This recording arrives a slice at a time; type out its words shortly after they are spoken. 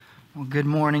Well, good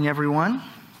morning, everyone.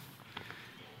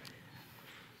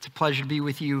 It's a pleasure to be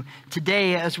with you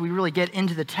today as we really get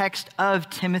into the text of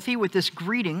Timothy with this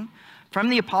greeting from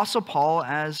the Apostle Paul,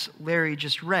 as Larry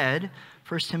just read,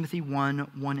 1 Timothy 1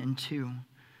 and 2.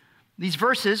 These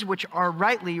verses, which are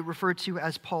rightly referred to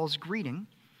as Paul's greeting,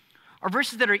 are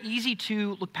verses that are easy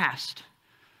to look past.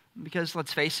 Because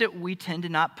let's face it, we tend to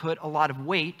not put a lot of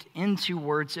weight into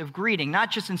words of greeting,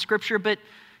 not just in Scripture, but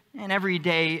in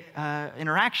everyday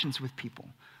interactions with people.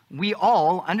 We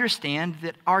all understand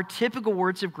that our typical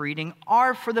words of greeting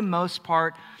are, for the most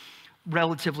part,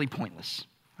 relatively pointless.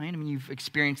 Right? I mean, you've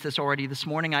experienced this already this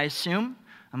morning, I assume,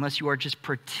 unless you are just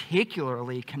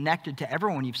particularly connected to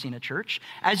everyone you've seen at church.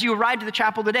 As you arrived at the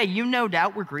chapel today, you no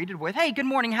doubt were greeted with, "Hey, good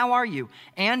morning, how are you?"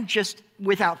 And just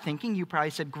without thinking, you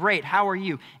probably said, "Great, how are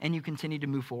you?" And you continued to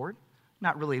move forward,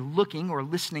 not really looking or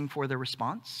listening for the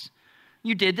response.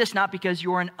 You did this not because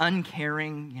you're an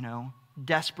uncaring,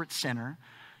 desperate sinner.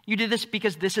 You did this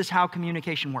because this is how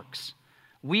communication works.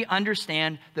 We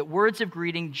understand that words of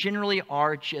greeting generally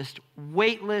are just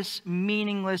weightless,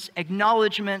 meaningless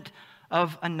acknowledgement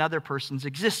of another person's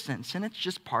existence. And it's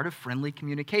just part of friendly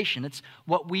communication. It's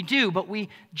what we do, but we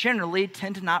generally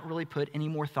tend to not really put any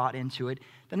more thought into it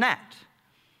than that.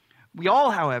 We all,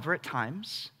 however, at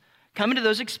times come into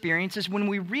those experiences when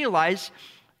we realize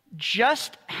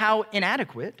just how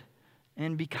inadequate,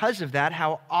 and because of that,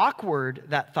 how awkward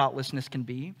that thoughtlessness can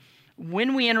be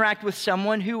when we interact with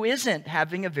someone who isn't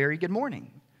having a very good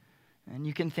morning. And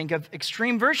you can think of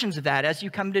extreme versions of that as you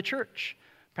come to church.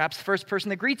 Perhaps the first person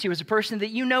that greets you is a person that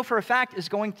you know for a fact is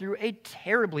going through a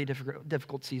terribly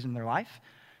difficult season in their life.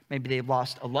 Maybe they've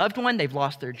lost a loved one, they've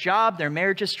lost their job, their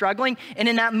marriage is struggling, and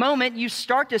in that moment you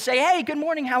start to say, "Hey, good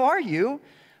morning, how are you?"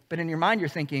 But in your mind you're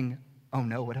thinking, "Oh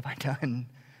no, what have I done?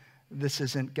 This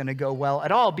isn't going to go well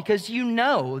at all," because you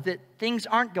know that things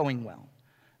aren't going well.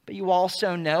 But you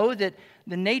also know that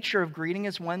the nature of greeting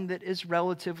is one that is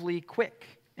relatively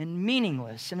quick and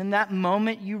meaningless. And in that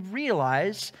moment, you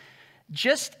realize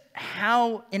just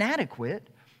how inadequate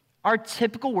our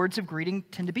typical words of greeting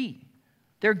tend to be.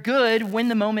 They're good when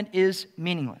the moment is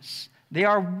meaningless. They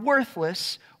are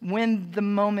worthless when the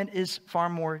moment is far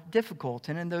more difficult.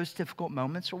 And in those difficult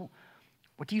moments,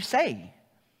 what do you say?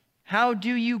 How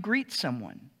do you greet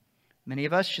someone? Many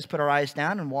of us just put our eyes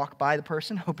down and walk by the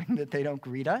person hoping that they don't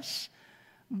greet us.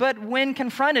 But when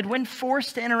confronted, when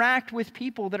forced to interact with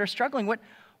people that are struggling,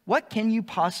 what can you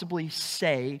possibly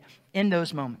say in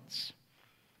those moments?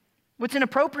 What's an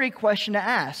appropriate question to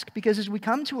ask? Because as we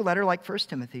come to a letter like 1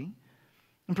 Timothy,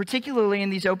 and particularly in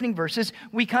these opening verses,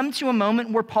 we come to a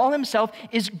moment where Paul himself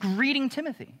is greeting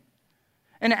Timothy.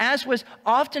 And as was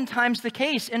oftentimes the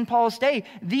case in Paul's day,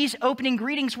 these opening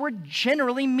greetings were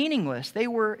generally meaningless. They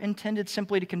were intended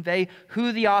simply to convey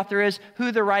who the author is,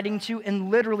 who they're writing to,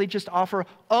 and literally just offer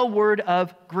a word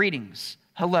of greetings,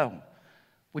 hello,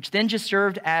 which then just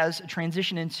served as a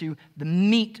transition into the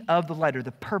meat of the letter,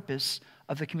 the purpose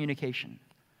of the communication.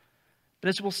 But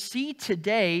as we'll see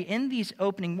today in these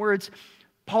opening words,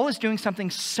 Paul is doing something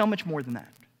so much more than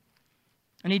that.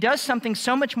 And he does something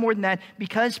so much more than that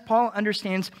because Paul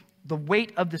understands the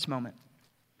weight of this moment.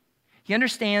 He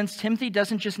understands Timothy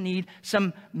doesn't just need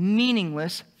some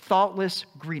meaningless, thoughtless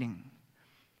greeting.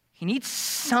 He needs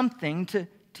something to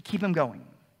keep him going.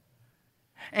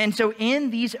 And so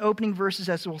in these opening verses,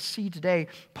 as we'll see today,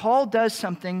 Paul does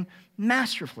something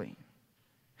masterfully.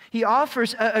 He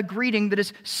offers a greeting that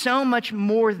is so much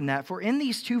more than that. For in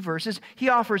these two verses, he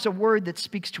offers a word that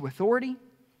speaks to authority.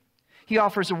 He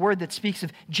offers a word that speaks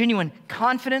of genuine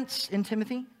confidence in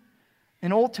Timothy.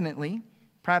 And ultimately,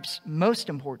 perhaps most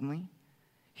importantly,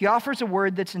 he offers a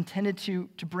word that's intended to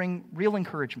bring real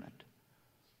encouragement.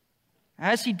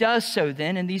 As he does so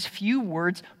then, in these few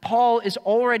words, Paul is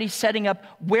already setting up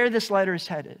where this letter is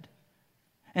headed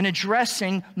and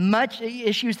addressing much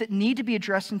issues that need to be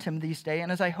addressed in Timothy's day.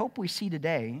 And as I hope we see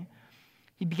today,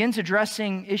 he begins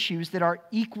addressing issues that are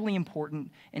equally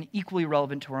important and equally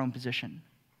relevant to our own position.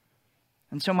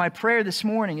 And so my prayer this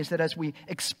morning is that as we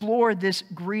explore this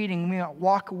greeting, we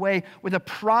walk away with a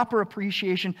proper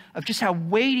appreciation of just how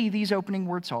weighty these opening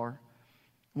words are.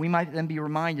 We might then be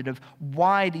reminded of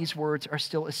why these words are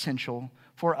still essential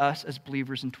for us as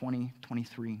believers in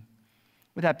 2023.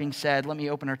 With that being said, let me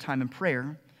open our time in prayer,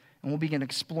 and we'll begin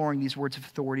exploring these words of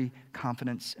authority,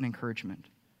 confidence, and encouragement.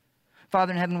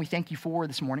 Father in heaven, we thank you for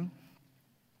this morning.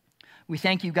 We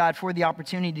thank you, God, for the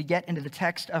opportunity to get into the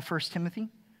text of 1 Timothy.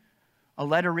 A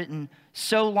letter written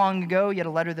so long ago, yet a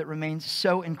letter that remains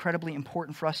so incredibly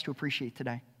important for us to appreciate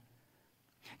today.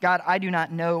 God, I do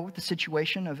not know the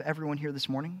situation of everyone here this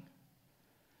morning,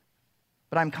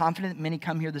 but I'm confident that many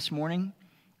come here this morning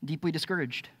deeply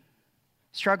discouraged.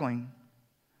 struggling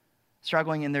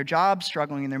in their jobs,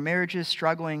 struggling in their marriages,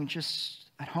 struggling just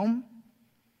at home.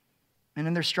 And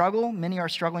in their struggle, many are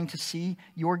struggling to see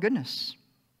your goodness,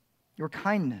 your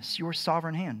kindness, your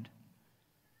sovereign hand.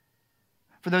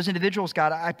 For those individuals,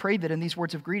 God, I pray that in these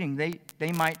words of greeting,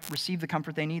 they might receive the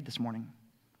comfort they need this morning.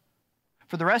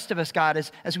 For the rest of us, God,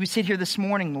 as we sit here this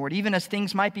morning, Lord, even as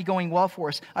things might be going well for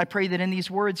us, I pray that in these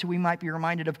words we might be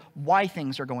reminded of why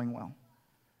things are going well.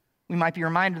 We might be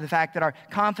reminded of the fact that our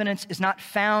confidence is not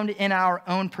found in our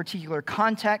own particular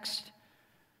context,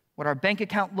 what our bank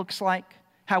account looks like,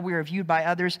 how we are viewed by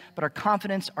others, but our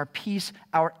confidence, our peace,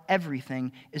 our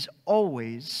everything is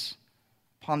always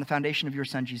upon the foundation of your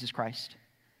Son, Jesus Christ.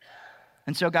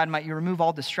 And so, God, might you remove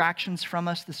all distractions from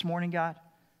us this morning, God.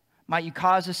 Might you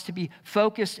cause us to be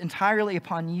focused entirely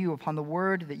upon you, upon the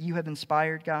word that you have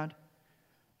inspired, God.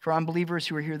 For unbelievers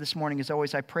who are here this morning, as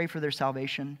always, I pray for their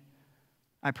salvation.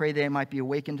 I pray they might be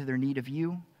awakened to their need of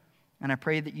you, and I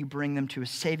pray that you bring them to a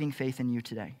saving faith in you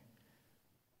today.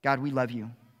 God, we love you.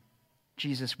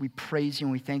 Jesus, we praise you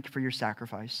and we thank you for your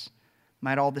sacrifice.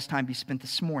 Might all this time be spent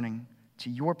this morning to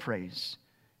your praise.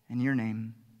 In your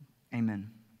name,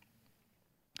 amen.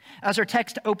 As our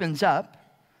text opens up,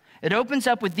 it opens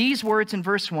up with these words in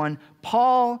verse 1,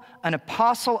 Paul, an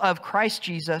apostle of Christ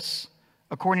Jesus,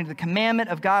 according to the commandment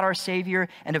of God our Savior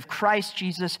and of Christ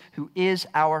Jesus, who is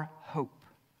our hope.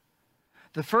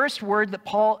 The first word that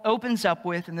Paul opens up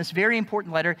with in this very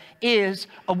important letter is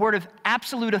a word of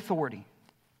absolute authority.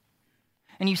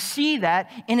 And you see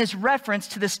that in his reference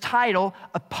to this title,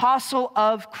 Apostle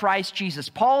of Christ Jesus.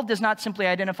 Paul does not simply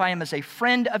identify him as a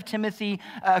friend of Timothy,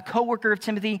 a co-worker of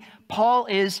Timothy. Paul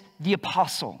is the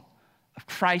apostle of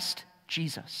Christ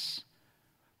Jesus.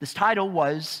 This title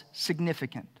was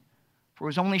significant, for it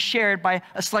was only shared by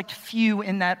a select few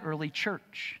in that early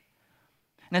church.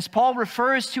 And as Paul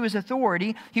refers to his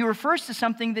authority, he refers to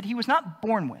something that he was not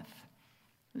born with.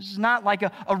 This is not like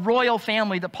a royal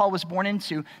family that Paul was born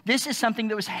into. This is something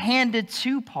that was handed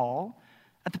to Paul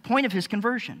at the point of his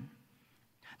conversion.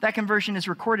 That conversion is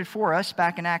recorded for us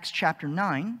back in Acts chapter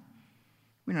 9.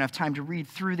 We don't have time to read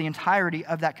through the entirety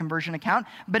of that conversion account,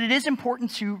 but it is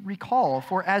important to recall,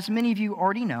 for as many of you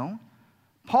already know,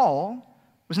 Paul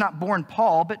was not born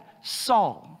Paul, but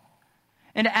Saul.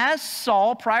 And as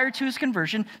Saul, prior to his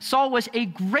conversion, Saul was a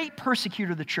great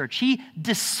persecutor of the church. He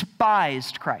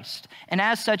despised Christ, and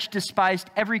as such despised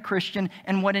every Christian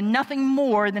and wanted nothing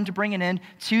more than to bring an end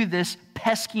to this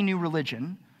pesky new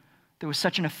religion that was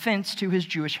such an offense to his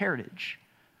Jewish heritage.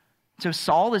 So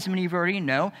Saul, as many of you already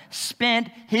know, spent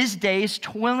his days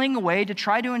toiling away to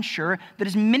try to ensure that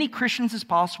as many Christians as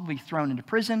possible would be thrown into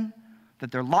prison, that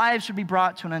their lives would be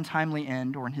brought to an untimely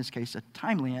end, or in his case, a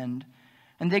timely end,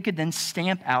 and they could then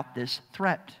stamp out this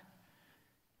threat.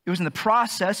 It was in the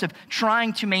process of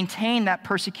trying to maintain that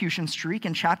persecution streak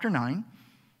in chapter 9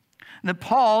 that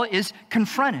Paul is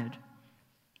confronted,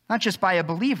 not just by a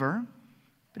believer,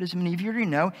 but as many of you already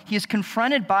know, he is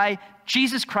confronted by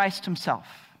Jesus Christ himself.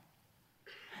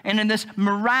 And in this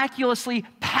miraculously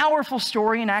powerful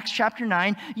story in Acts chapter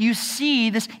 9, you see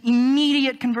this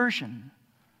immediate conversion,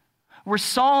 where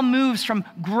Saul moves from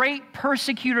great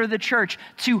persecutor of the church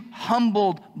to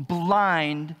humbled,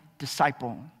 blind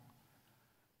disciple,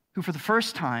 who for the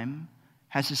first time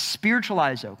has his spiritual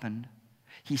eyes opened.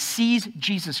 He sees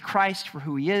Jesus Christ for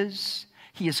who he is.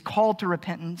 He is called to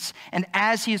repentance. And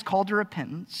as he is called to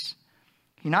repentance,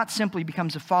 he not simply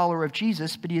becomes a follower of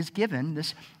Jesus, but he is given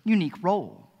this unique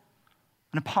role,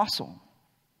 an apostle.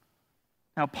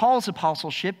 Now, Paul's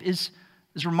apostleship is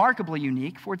remarkably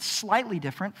unique, for it's slightly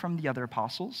different from the other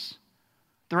apostles.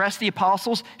 The rest of the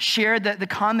apostles shared the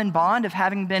common bond of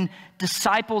having been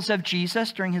disciples of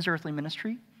Jesus during his earthly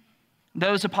ministry.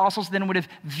 Those apostles then would have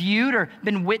viewed or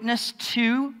been witness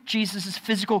to Jesus'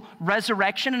 physical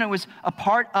resurrection, and it was a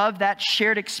part of that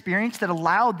shared experience that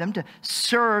allowed them to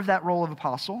serve that role of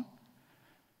apostle.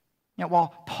 Yet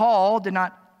while Paul did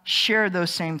not share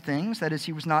those same things, that is,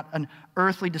 he was not an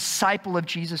earthly disciple of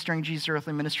Jesus during Jesus'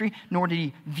 earthly ministry, nor did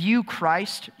he view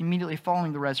Christ immediately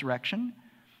following the resurrection,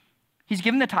 he's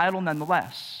given the title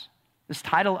nonetheless, this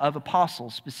title of apostle,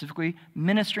 specifically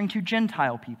ministering to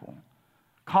Gentile people,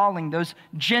 calling those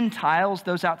Gentiles,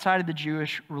 those outside of the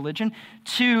Jewish religion,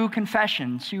 to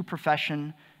confession, to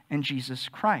profession in Jesus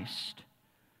Christ.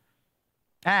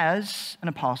 As an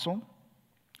apostle,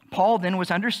 Paul then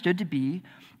was understood to be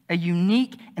a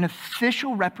unique and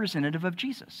official representative of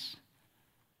Jesus.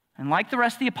 And like the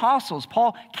rest of the apostles,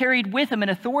 Paul carried with him an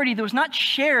authority that was not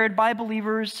shared by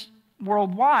believers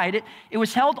worldwide. It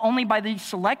was held only by the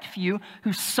select few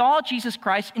who saw Jesus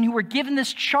Christ and who were given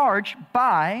this charge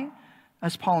by,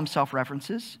 as Paul himself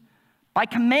references, by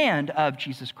command of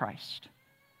Jesus Christ.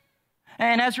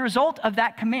 And as a result of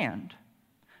that command,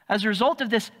 as a result of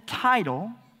this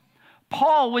title,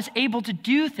 Paul was able to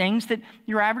do things that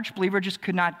your average believer just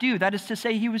could not do. That is to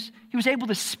say, he was able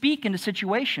to speak into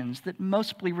situations that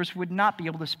most believers would not be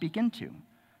able to speak into.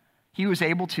 He was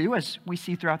able to, as we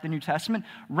see throughout the New Testament,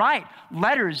 write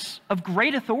letters of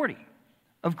great authority,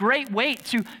 of great weight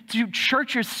to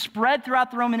churches spread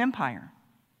throughout the Roman Empire.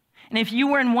 And if you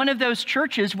were in one of those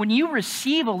churches, when you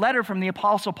receive a letter from the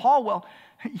Apostle Paul, well,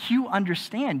 you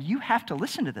understand, you have to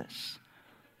listen to this.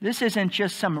 This isn't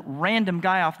just some random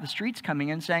guy off the streets coming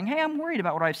in saying, hey, I'm worried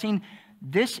about what I've seen.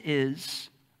 This is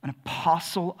an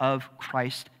apostle of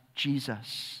Christ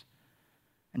Jesus.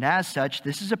 And as such,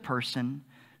 this is a person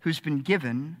who's been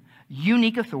given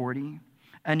unique authority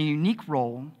and a unique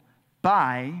role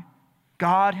by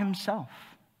God himself.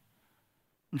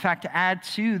 In fact, to add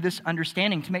to this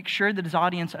understanding, to make sure that his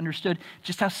audience understood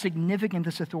just how significant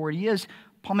this authority is,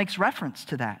 Paul makes reference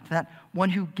to that one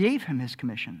who gave him his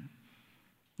commission.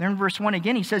 There in verse 1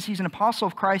 again, he says he's an apostle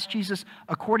of Christ Jesus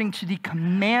according to the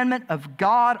commandment of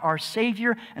God our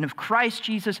Savior and of Christ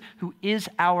Jesus, who is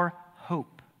our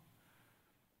hope.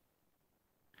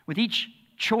 With each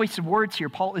choice of words here,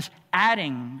 Paul is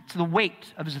adding to the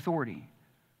weight of his authority.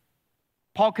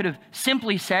 Paul could have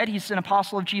simply said he's an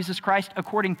apostle of Jesus Christ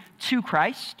according to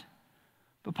Christ,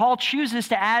 but Paul chooses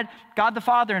to add God the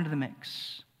Father into the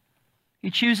mix. He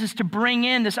chooses to bring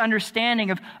in this understanding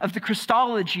of the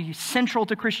Christology central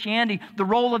to Christianity, the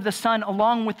role of the Son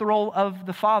along with the role of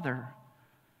the Father.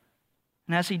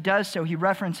 And as he does so, he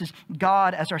references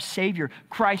God as our Savior,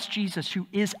 Christ Jesus, who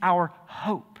is our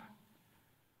hope.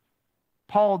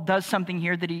 Paul does something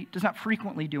here that he does not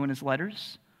frequently do in his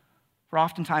letters. For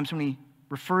oftentimes when he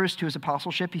refers to his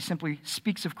apostleship, he simply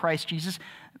speaks of Christ Jesus.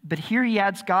 But here he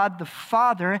adds God the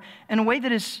Father in a way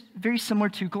that is very similar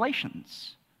to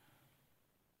Galatians.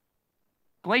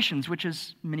 Galatians, which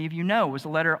as many of you know, was a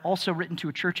letter also written to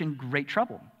a church in great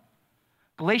trouble.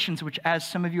 Galatians, which as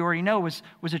some of you already know, was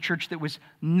a church that was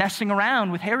messing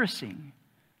around with heresy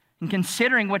and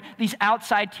considering what these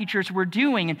outside teachers were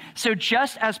doing. And so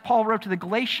just as Paul wrote to the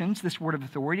Galatians this word of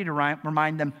authority to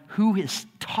remind them who is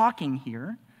talking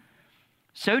here,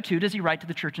 so too does he write to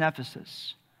the church in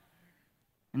Ephesus.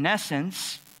 In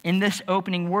essence, in this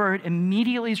opening word,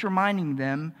 immediately is reminding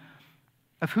them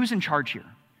of who's in charge here.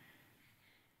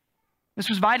 This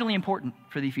was vitally important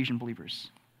for the Ephesian believers.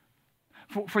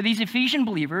 For these Ephesian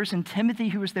believers and Timothy,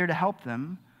 who was there to help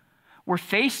them, were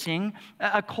facing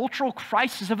a cultural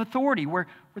crisis of authority where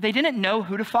they didn't know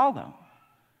who to follow.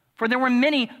 For there were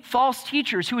many false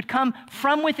teachers who had come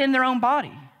from within their own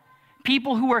body.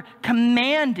 People who were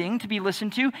commanding to be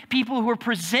listened to, people who were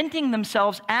presenting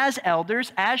themselves as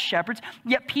elders, as shepherds,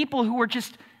 yet people who were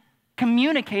just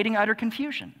communicating utter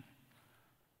confusion.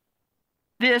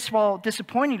 This, while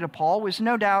disappointing to Paul, was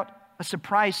no doubt a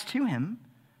surprise to him.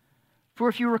 For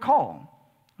if you recall,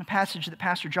 a passage that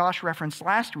Pastor Josh referenced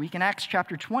last week in Acts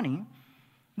chapter 20,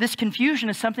 this confusion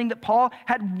is something that Paul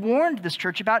had warned this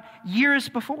church about years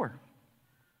before.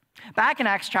 Back in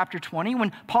Acts chapter 20,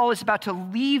 when Paul is about to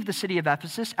leave the city of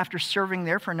Ephesus after serving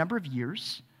there for a number of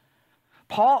years,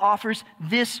 Paul offers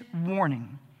this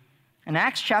warning in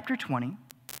Acts chapter 20,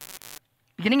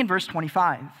 beginning in verse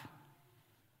 25.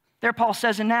 There Paul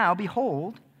says, "And now,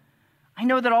 behold, I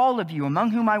know that all of you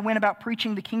among whom I went about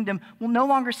preaching the kingdom will no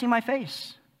longer see my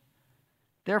face.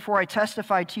 Therefore I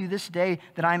testify to you this day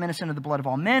that I am innocent of the blood of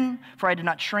all men, for I did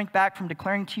not shrink back from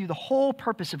declaring to you the whole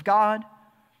purpose of God.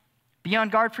 Be on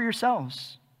guard for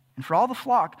yourselves and for all the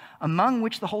flock among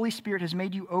which the Holy Spirit has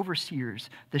made you overseers,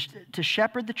 to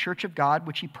shepherd the church of God,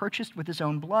 which he purchased with his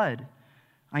own blood.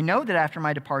 I know that after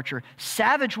my departure,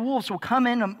 savage wolves will come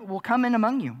in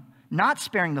among you, not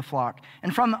sparing the flock.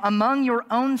 And from among your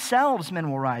own selves men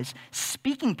will rise,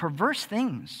 speaking perverse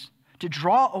things, to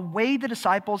draw away the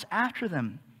disciples after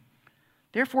them.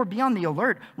 Therefore be on the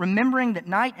alert, remembering that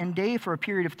night and day for a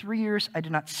period of 3 years I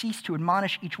did not cease to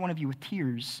admonish each one of you with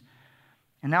tears.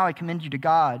 And now I commend you to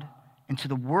God and to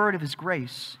the word of his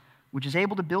grace, which is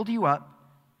able to build you up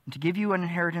and to give you an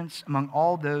inheritance among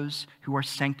all those who are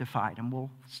sanctified." And we'll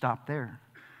stop there.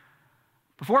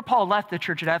 Before Paul left the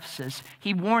church at Ephesus,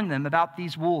 he warned them about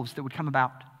these wolves that would come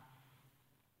about.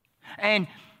 And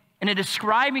in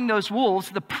describing those wolves,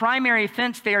 the primary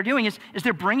offense they are doing is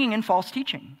they're bringing in false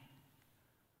teaching.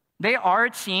 They are,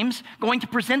 it seems, going to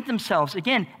present themselves,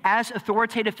 again, as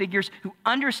authoritative figures who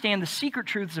understand the secret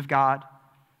truths of God.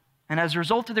 And as a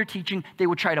result of their teaching, they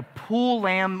would try to pull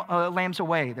lambs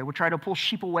away. They would try to pull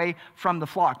sheep away from the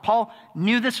flock. Paul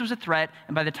knew this was a threat,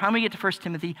 and by the time we get to 1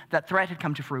 Timothy, that threat had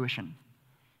come to fruition.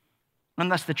 And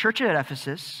thus the church at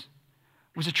Ephesus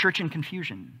was a church in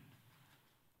confusion,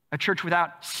 a church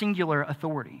without singular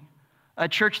authority, a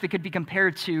church that could be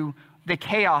compared to the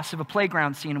chaos of a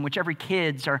playground scene in which every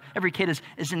kid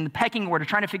is in the pecking order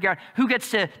trying to figure out who gets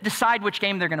to decide which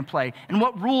game they're going to play and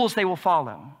what rules they will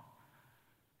follow.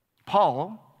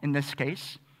 Paul, in this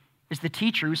case, is the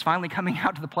teacher who's finally coming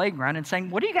out to the playground and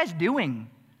saying, "What are you guys doing?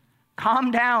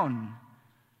 Calm down."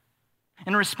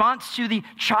 In response to the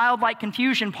childlike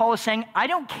confusion, Paul is saying, "I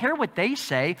don't care what they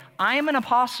say. I am an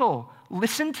apostle.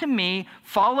 Listen to me,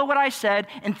 follow what I said,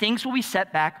 and things will be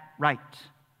set back right."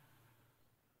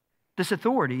 This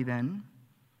authority, then,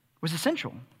 was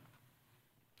essential.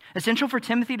 Essential for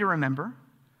Timothy to remember,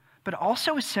 but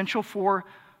also essential for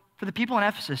the people in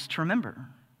Ephesus to remember.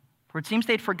 For it seems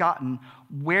they'd forgotten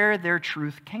where their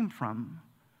truth came from.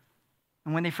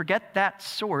 And when they forget that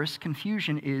source,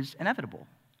 confusion is inevitable.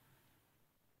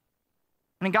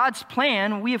 And in God's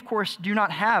plan, we, of course, do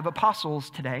not have apostles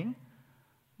today.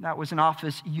 That was an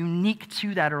office unique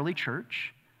to that early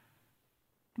church.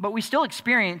 But we still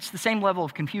experience the same level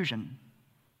of confusion.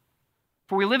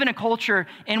 For we live in a culture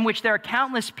in which there are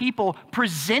countless people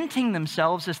presenting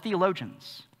themselves as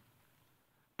theologians,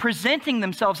 presenting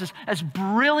themselves as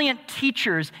brilliant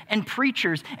teachers and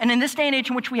preachers. And in this day and age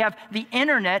in which we have the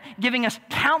internet giving us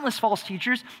countless false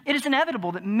teachers, it is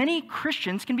inevitable that many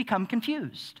Christians can become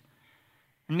confused.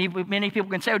 And many people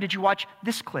can say, "Oh, did you watch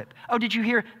this clip? Oh, did you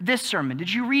hear this sermon? Did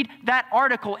you read that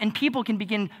article?" And people can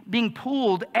begin being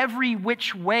pulled every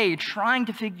which way, trying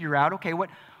to figure out, okay,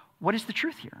 what is the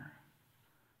truth here?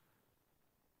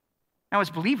 Now, as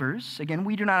believers, again,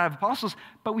 we do not have apostles,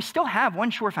 but we still have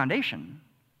one sure foundation.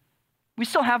 We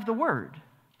still have the Word.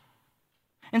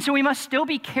 And so we must still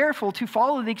be careful to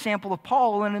follow the example of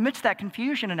Paul, and amidst that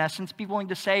confusion, in essence, be willing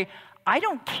to say, "I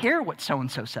don't care what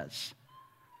so-and-so says.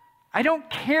 I don't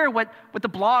care what the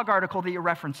blog article that you're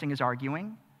referencing is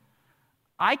arguing.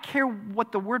 I care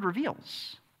what the Word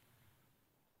reveals."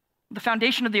 The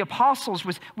foundation of the apostles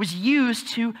was used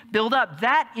to build up.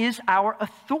 That is our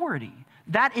authority.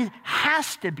 That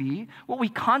has to be what we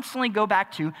constantly go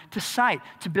back to cite,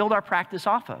 to build our practice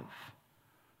off of.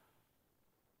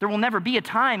 There will never be a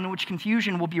time in which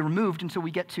confusion will be removed until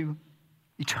we get to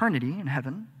eternity in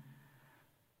heaven.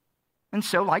 And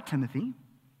so, like Timothy,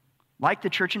 like the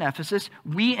church in Ephesus,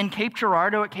 we in Cape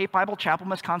Girardeau at Cape Bible Chapel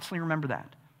must constantly remember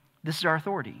that. This is our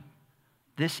authority.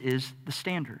 This is the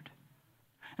standard.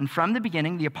 And from the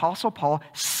beginning, the Apostle Paul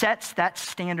sets that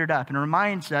standard up and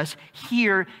reminds us,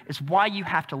 here is why you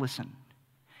have to listen.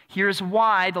 Here's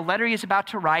why the letter he is about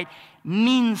to write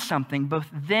means something, both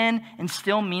then and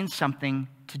still means something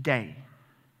today.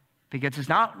 Because it's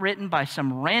not written by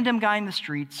some random guy in the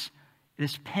streets. It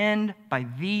is penned by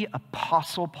the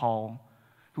Apostle Paul,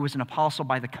 who was an apostle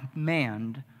by the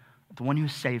command of the one who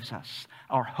saves us,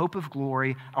 our hope of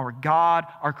glory, our God,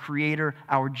 our creator,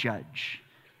 our judge.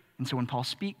 And so when Paul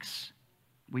speaks,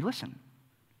 we listen.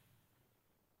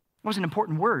 It was an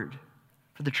important word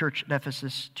for the church at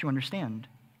Ephesus to understand.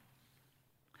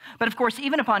 But of course,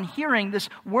 even upon hearing this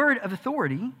word of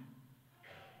authority,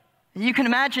 you can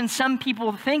imagine some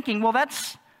people thinking, "Well,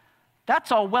 that's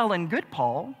all well and good,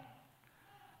 Paul,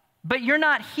 but you're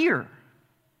not here."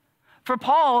 For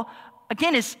Paul,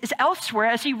 again, is elsewhere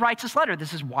as he writes this letter.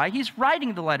 This is why he's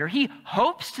writing the letter. He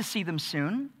hopes to see them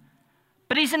soon,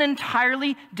 but he's in an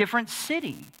entirely different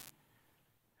city.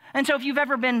 And so if you've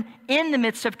ever been in the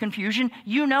midst of confusion,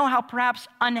 you know how perhaps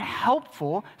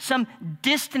unhelpful some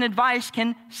distant advice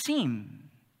can seem.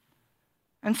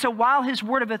 And so while his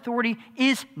word of authority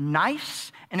is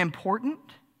nice and important,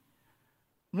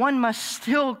 one must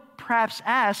still perhaps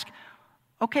ask,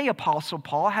 "Okay, Apostle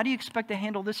Paul, how do you expect to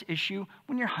handle this issue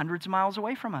when you're hundreds of miles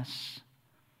away from us?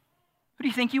 Who do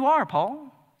you think you are,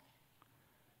 Paul?"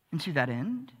 And to that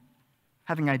end,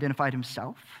 having identified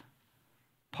himself,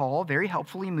 Paul very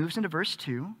helpfully moves into verse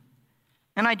 2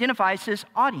 and identifies his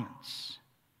audience.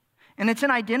 And it's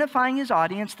in identifying his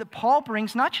audience that Paul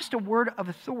brings not just a word of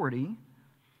authority,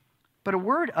 but a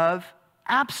word of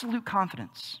absolute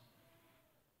confidence.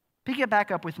 Pick it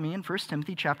back up with me in 1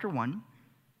 Timothy chapter 1.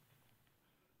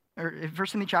 Or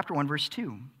 1 Timothy chapter 1, verse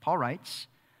 2, Paul writes,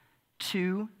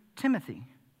 "To Timothy,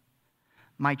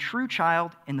 my true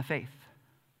child in the faith."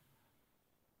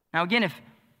 Now again, if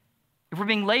we're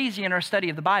being lazy in our study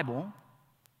of the Bible,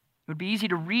 it would be easy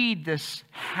to read this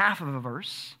half of a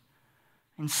verse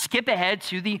and skip ahead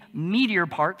to the meatier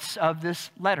parts of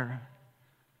this letter.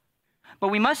 But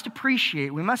we must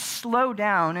appreciate, we must slow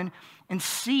down and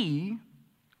see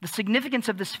the significance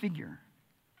of this figure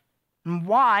and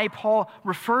why Paul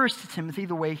refers to Timothy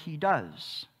the way he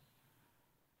does.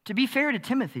 To be fair to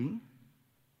Timothy,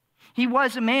 he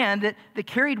was a man that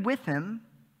carried with him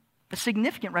a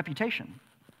significant reputation.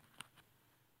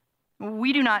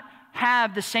 We do not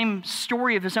have the same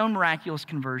story of his own miraculous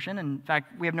conversion. In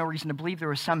fact, we have no reason to believe there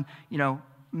was some,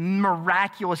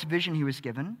 miraculous vision he was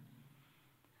given.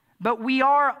 But we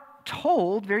are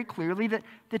told very clearly that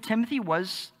Timothy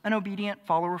was an obedient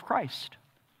follower of Christ.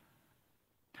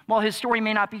 While his story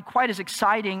may not be quite as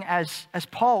exciting as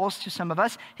Paul's to some of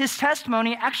us, his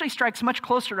testimony actually strikes much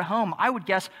closer to home, I would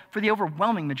guess, for the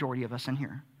overwhelming majority of us in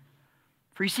here.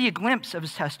 For you see a glimpse of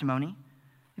his testimony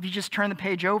if you just turn the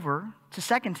page over to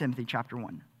 2 Timothy chapter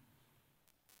 1.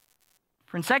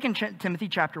 For in 2 Timothy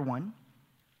chapter 1,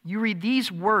 you read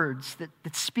these words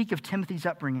that speak of Timothy's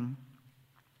upbringing.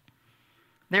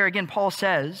 There again, Paul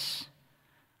says,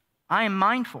 I am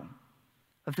mindful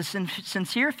of the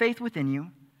sincere faith within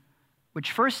you,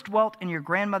 which first dwelt in your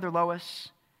grandmother Lois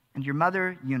and your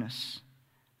mother Eunice,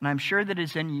 and I'm sure that it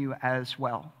is in you as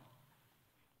well.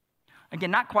 Again,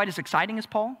 not quite as exciting as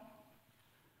Paul.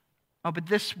 Oh, but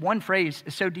this one phrase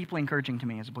is so deeply encouraging to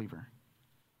me as a believer.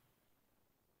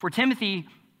 For Timothy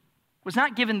was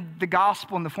not given the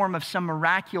gospel in the form of some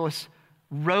miraculous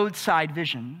roadside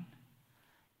vision.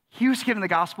 He was given the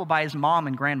gospel by his mom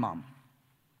and grandmom,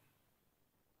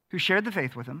 who shared the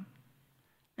faith with him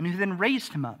and who then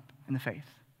raised him up in the faith.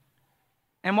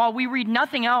 And while we read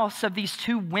nothing else of these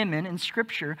two women in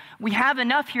Scripture, we have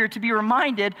enough here to be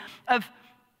reminded of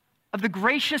the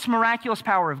gracious, miraculous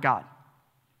power of God.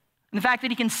 And the fact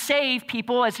that he can save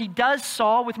people as he does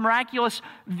Saul with miraculous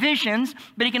visions,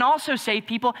 but he can also save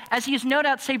people as he has no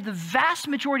doubt saved the vast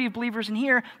majority of believers in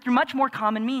here through much more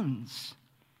common means.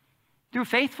 Through a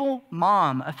faithful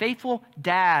mom, a faithful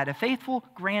dad, a faithful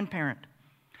grandparent,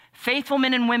 faithful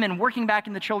men and women working back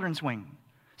in the children's wing,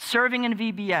 serving in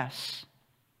VBS.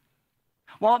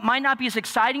 While it might not be as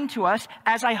exciting to us,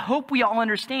 as I hope we all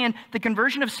understand, the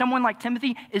conversion of someone like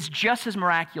Timothy is just as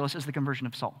miraculous as the conversion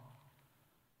of Saul.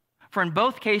 For in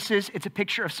both cases, it's a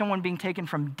picture of someone being taken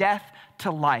from death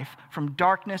to life, from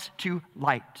darkness to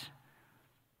light.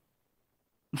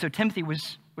 And so Timothy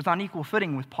was on equal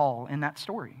footing with Paul in that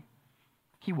story.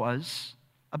 He was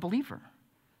a believer.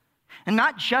 And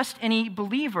not just any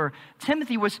believer.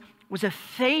 Timothy was a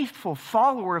faithful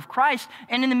follower of Christ.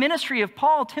 And in the ministry of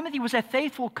Paul, Timothy was a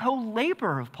faithful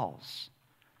co-laborer of Paul's.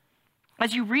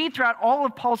 As you read throughout all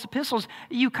of Paul's epistles,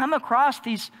 you come across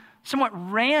these somewhat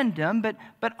random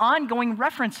but ongoing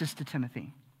references to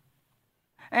Timothy.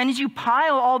 And as you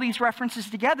pile all these references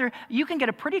together, you can get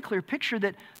a pretty clear picture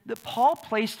that Paul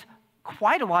placed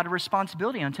quite a lot of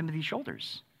responsibility on Timothy's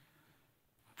shoulders.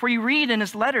 For you read in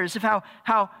his letters of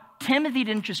how Timothy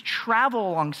didn't just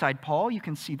travel alongside Paul. You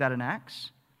can see that in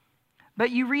Acts. But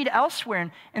you read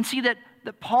elsewhere and see that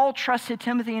Paul trusted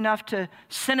Timothy enough to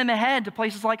send him ahead to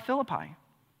places like Philippi,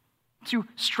 to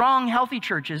strong, healthy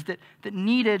churches that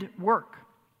needed work.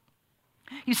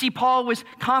 You see, Paul was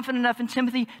confident enough in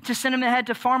Timothy to send him ahead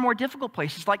to far more difficult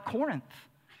places like Corinth,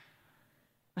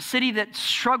 a city that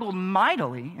struggled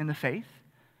mightily in the faith,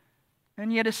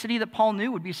 and yet a city that Paul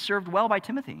knew would be served well by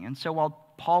Timothy. And so while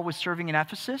Paul was serving in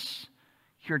Ephesus,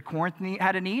 he heard Corinth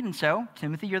had a need, and so,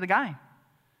 Timothy, you're the guy.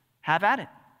 Have at it.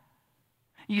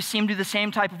 You see him do the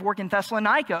same type of work in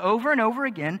Thessalonica. Over and over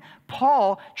again,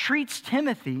 Paul treats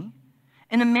Timothy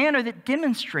in a manner that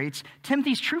demonstrates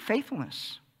Timothy's true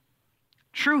faithfulness,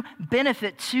 true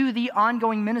benefit to the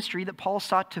ongoing ministry that Paul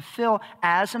sought to fill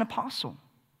as an apostle.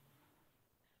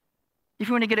 If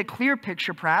you want to get a clear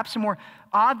picture, perhaps, a more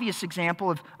obvious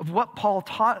example of what Paul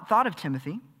thought of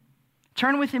Timothy,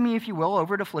 turn with me, if you will,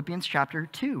 over to Philippians chapter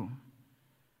 2.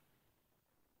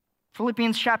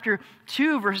 Philippians chapter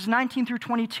 2, verses 19 through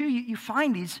 22, you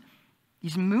find these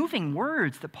moving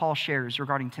words that Paul shares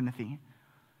regarding Timothy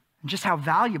and just how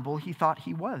valuable he thought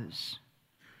he was.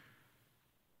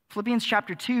 Philippians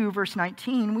chapter 2, verse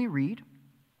 19, we read,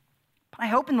 "But I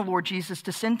hope in the Lord Jesus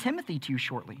to send Timothy to you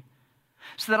shortly,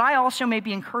 so that I also may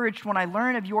be encouraged when I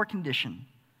learn of your condition.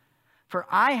 For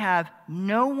I have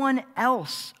no one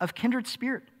else of kindred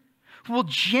spirit who will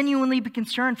genuinely be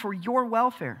concerned for your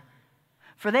welfare.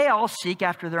 For they all seek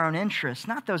after their own interests,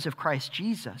 not those of Christ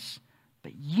Jesus.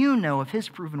 But you know of his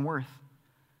proven worth,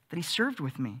 that he served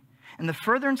with me in the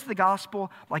furtherance of the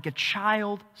gospel like a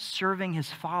child serving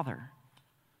his father."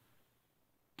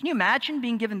 Can you imagine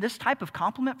being given this type of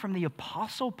compliment from the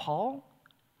Apostle Paul?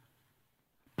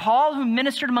 Paul, who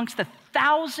ministered amongst the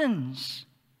thousands,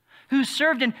 who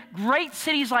served in great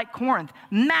cities like Corinth,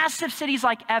 massive cities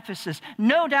like Ephesus,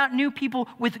 no doubt knew people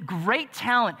with great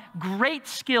talent, great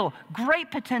skill,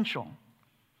 great potential.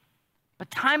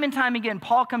 But time and time again,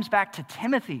 Paul comes back to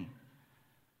Timothy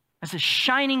as a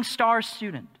shining star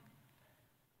student.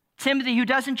 Timothy, who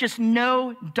doesn't just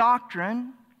know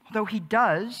doctrine, though he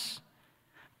does.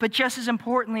 But just as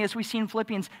importantly, as we see in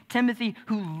Philippians, Timothy,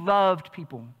 who loved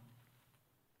people,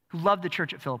 who loved the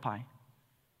church at Philippi,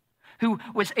 who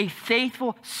was a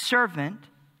faithful servant,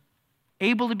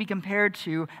 able to be compared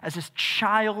to as his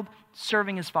child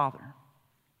serving his father.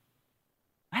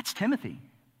 That's Timothy.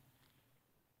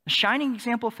 A shining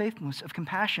example of faithfulness, of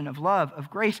compassion, of love, of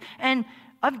grace, and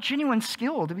of genuine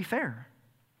skill, to be fair.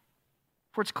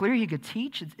 For it's clear he could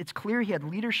teach. It's clear he had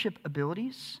leadership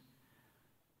abilities.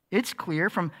 It's clear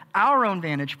from our own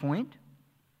vantage point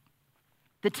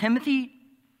that Timothy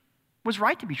was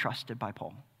right to be trusted by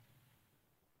Paul.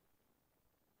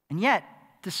 And yet,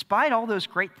 despite all those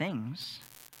great things,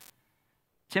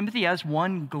 Timothy has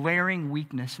one glaring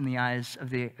weakness in the eyes of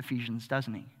the Ephesians,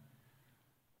 doesn't he?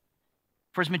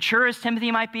 For as mature as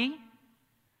Timothy might be,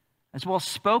 as well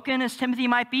spoken as Timothy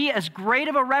might be, as great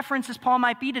of a reference as Paul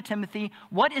might be to Timothy,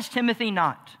 what is Timothy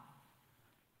not?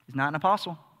 He's not an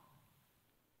apostle.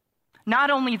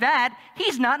 Not only that,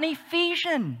 he's not an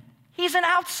Ephesian. He's an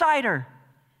outsider.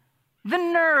 The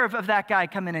nerve of that guy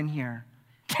coming in here,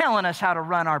 telling us how to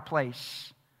run our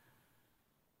place.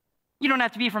 You don't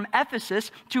have to be from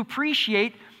Ephesus to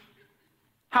appreciate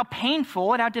how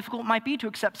painful and how difficult it might be to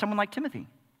accept someone like Timothy.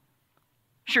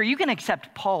 Sure, you can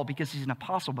accept Paul because he's an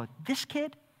apostle, but this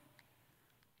kid,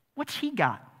 what's he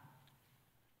got?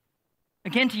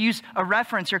 Again, to use a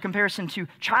reference or comparison to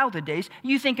childhood days,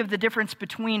 you think of the difference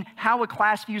between how a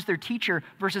class views their teacher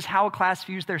versus how a class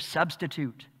views their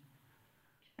substitute.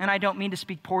 And I don't mean to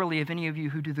speak poorly of any of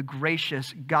you who do the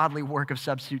gracious, godly work of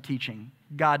substitute teaching.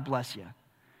 God bless you.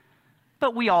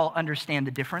 But we all understand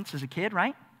the difference as a kid,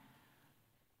 right?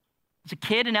 As a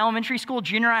kid in elementary school,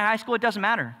 junior high, high school, it doesn't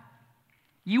matter.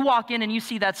 You walk in and you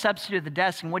see that substitute at the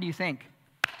desk, and what do you think?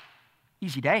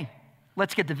 Easy day.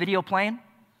 Let's get the video playing.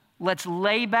 Let's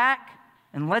lay back,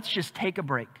 and let's just take a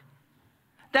break.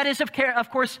 That is, of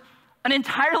course, an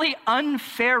entirely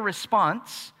unfair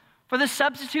response, for the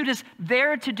substitute is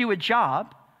there to do a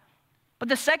job, but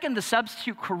the second the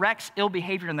substitute corrects ill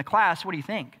behavior in the class, what do you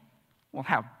think? Well,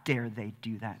 how dare they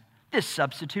do that? This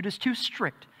substitute is too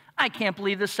strict. I can't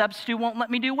believe this substitute won't let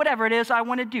me do whatever it is I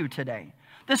want to do today.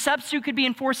 The substitute could be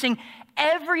enforcing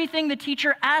everything the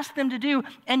teacher asked them to do,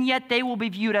 and yet they will be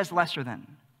viewed as lesser than,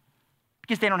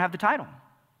 because they don't have the title.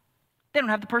 They don't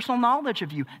have the personal knowledge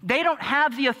of you. They don't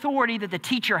have the authority that the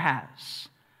teacher has.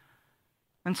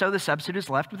 And so the substitute is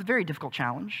left with a very difficult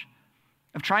challenge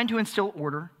of trying to instill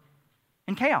order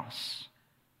in chaos,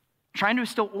 trying to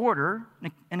instill order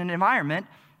in an environment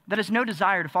that has no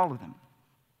desire to follow them.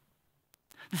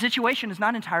 The situation is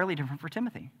not entirely different for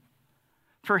Timothy.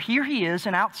 For here he is,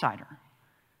 an outsider,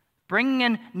 bringing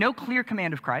in no clear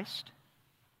command of Christ,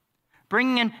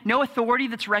 bringing in no authority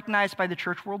that's recognized by the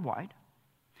church worldwide,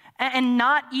 and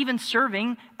not even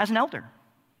serving as an elder.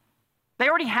 They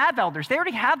already have elders. They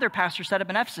already have their pastor set up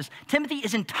in Ephesus. Timothy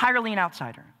is entirely an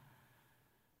outsider.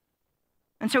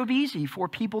 And so it'd be easy for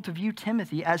people to view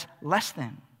Timothy as less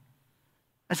than,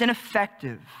 as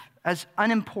ineffective, as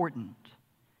unimportant.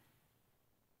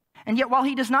 And yet, while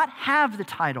he does not have the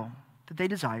title that they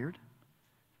desired,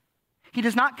 he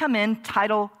does not come in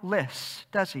titleless,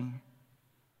 does he?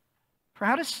 For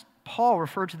how does Paul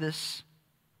refer to this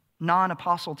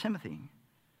non-apostle Timothy?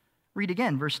 Read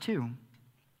again, verse 2.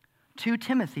 To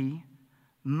Timothy,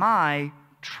 my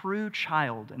true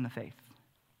child in the faith.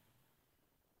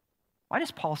 Why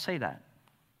does Paul say that?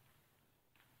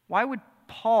 Why would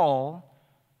Paul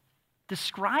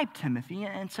describe Timothy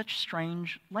in such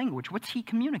strange language? What's he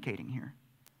communicating here?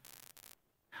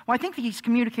 Well, I think that he's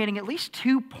communicating at least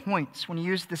 2 points when he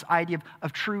uses this idea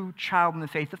of true child in the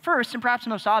faith. The first, and perhaps the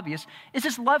most obvious, is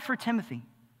his love for Timothy.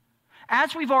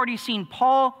 As we've already seen,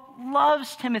 Paul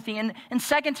loves Timothy, and in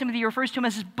 2 Timothy he refers to him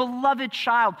as his beloved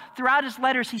child. Throughout his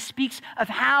letters, he speaks of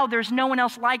how there's no one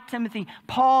else like Timothy.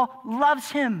 Paul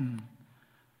loves him.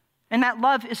 And that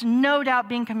love is no doubt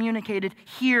being communicated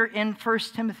here in 1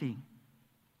 Timothy.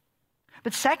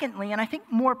 But secondly, and I think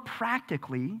more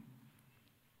practically,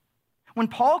 when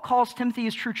Paul calls Timothy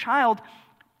his true child,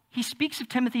 he speaks of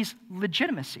Timothy's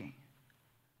legitimacy.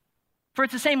 For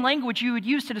it's the same language you would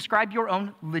use to describe your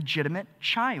own legitimate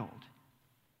child.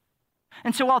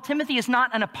 And so while Timothy is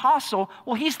not an apostle,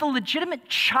 well, he's the legitimate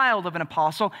child of an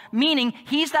apostle, meaning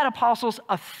he's that apostle's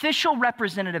official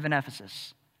representative in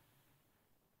Ephesus.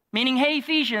 Meaning, hey,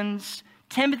 Ephesians,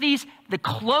 Timothy's the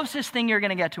closest thing you're going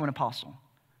to get to an apostle.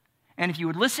 And if you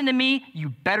would listen to me, you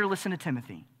better listen to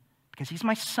Timothy, because he's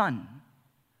my son.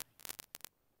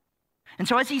 And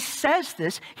so as he says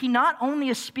this, he not only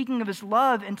is speaking of his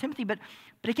love in Timothy, but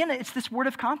again, it's this word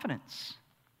of confidence.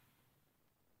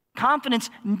 Confidence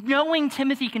knowing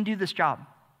Timothy can do this job.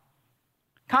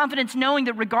 Confidence knowing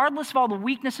that regardless of all the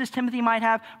weaknesses Timothy might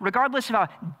have, regardless of how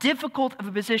difficult of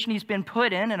a position he's been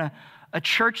put in a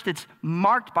church that's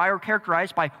marked by or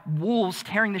characterized by wolves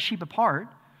tearing the sheep apart,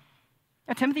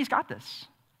 Timothy's got this.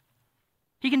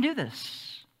 He can do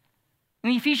this.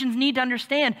 And the Ephesians need to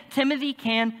understand Timothy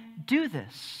can do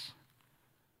this.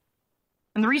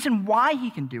 And the reason why he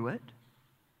can do it,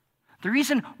 the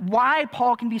reason why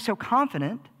Paul can be so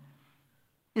confident,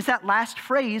 is that last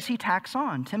phrase he tacks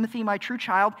on. Timothy, my true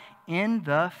child, in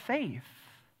the faith.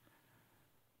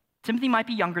 Timothy might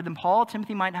be younger than Paul.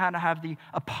 Timothy might not have the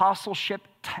apostleship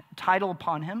title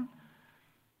upon him.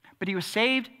 But he was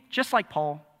saved just like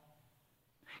Paul.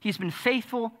 He's been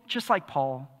faithful just like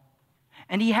Paul.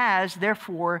 And he has,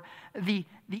 therefore, the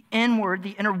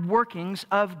inner workings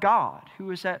of God,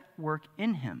 who is at work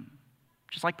in him,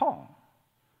 just like Paul.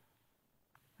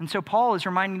 And so Paul is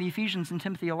reminding the Ephesians and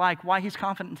Timothy alike why he's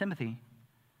confident in Timothy,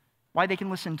 why they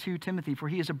can listen to Timothy, for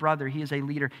he is a brother, he is a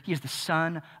leader, he is the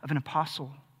son of an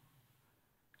apostle.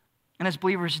 And as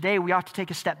believers today, we ought to take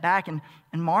a step back and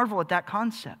marvel at that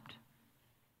concept.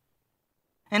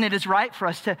 And it is right for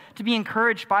us to be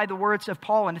encouraged by the words of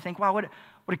Paul and to think, wow, what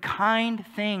a kind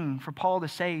thing for Paul to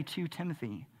say to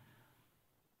Timothy.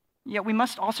 Yet we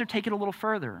must also take it a little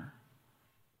further.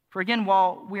 For again,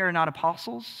 while we are not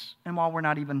apostles, and while we're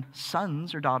not even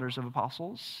sons or daughters of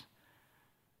apostles,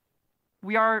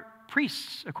 we are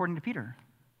priests, according to Peter.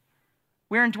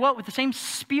 We are indwelt with the same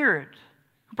Spirit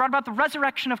who brought about the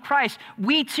resurrection of Christ.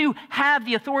 We too have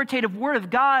the authoritative word of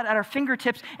God at our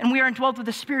fingertips, and we are indwelt with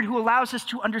the Spirit who allows us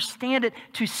to understand it,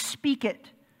 to speak it.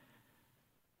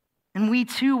 And we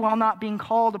too, while not being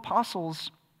called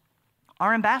apostles,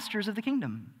 are ambassadors of the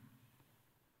kingdom.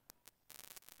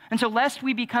 And so lest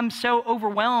we become so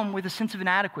overwhelmed with a sense of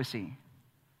inadequacy,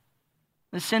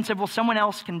 the sense of, well, someone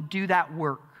else can do that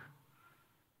work.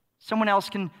 Someone else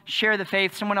can share the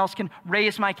faith. Someone else can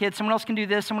raise my kids. Someone else can do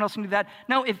this. Someone else can do that.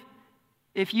 No,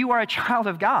 if you are a child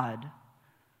of God,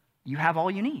 you have all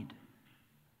you need.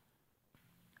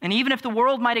 And even if the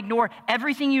world might ignore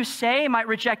everything you say, might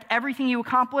reject everything you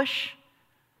accomplish,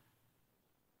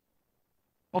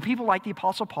 well, people like the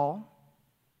Apostle Paul,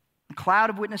 the cloud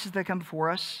of witnesses that come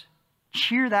before us,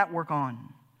 cheer that work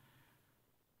on.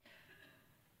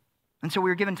 And so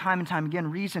we are given time and time again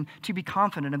reason to be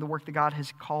confident in the work that God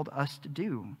has called us to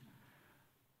do.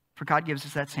 For God gives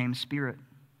us that same Spirit.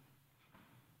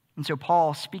 And so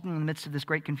Paul, speaking in the midst of this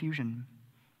great confusion,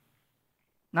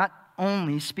 not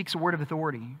only speaks a word of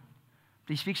authority,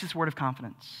 but he speaks this word of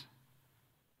confidence.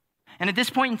 And at this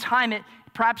point in time, it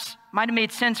perhaps might have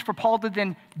made sense for Paul to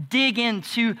then dig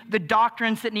into the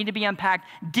doctrines that need to be unpacked,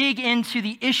 dig into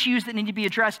the issues that need to be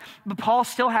addressed, but Paul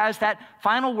still has that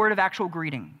final word of actual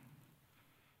greeting.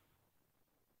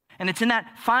 And it's in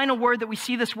that final word that we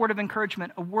see this word of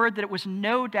encouragement, a word that it was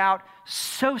no doubt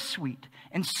so sweet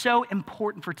and so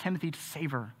important for Timothy to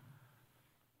savor.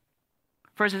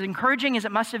 For as encouraging as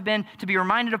it must have been to be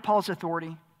reminded of Paul's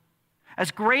authority,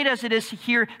 as great as it is to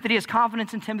hear that he has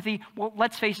confidence in Timothy, well,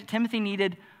 let's face it, Timothy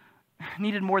needed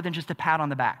more than just a pat on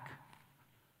the back.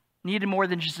 Needed more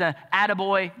than just a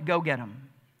attaboy, go get him.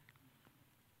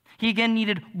 He again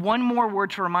needed one more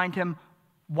word to remind him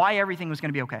why everything was going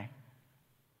to be okay.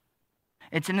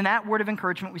 It's in that word of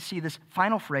encouragement we see this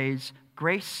final phrase,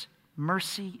 grace,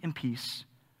 mercy, and peace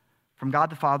from God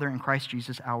the Father and Christ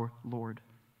Jesus our Lord.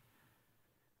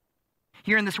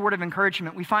 Here in this word of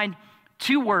encouragement, we find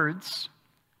two words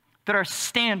that are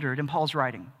standard in Paul's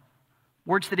writing.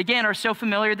 Words that, again, are so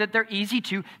familiar that they're easy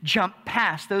to jump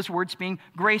past, those words being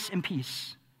grace and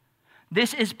peace.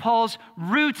 This is Paul's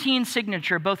routine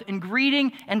signature, both in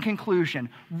greeting and conclusion.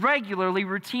 Regularly,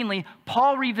 routinely,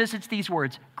 Paul revisits these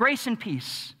words, grace and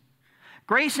peace.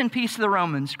 Grace and peace to the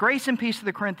Romans, grace and peace to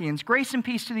the Corinthians, grace and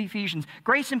peace to the Ephesians,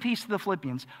 grace and peace to the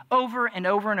Philippians. Over and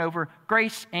over and over,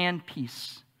 grace and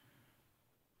peace.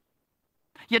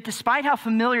 Yet despite how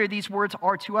familiar these words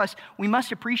are to us, we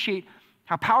must appreciate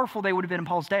how powerful they would have been in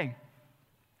Paul's day.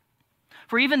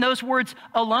 For even those words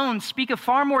alone speak of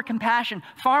far more compassion,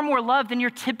 far more love than your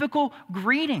typical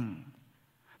greeting.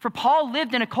 For Paul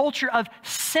lived in a culture of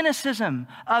cynicism,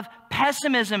 of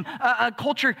pessimism, a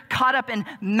culture caught up in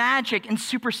magic and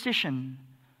superstition.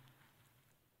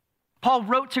 Paul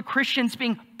wrote to Christians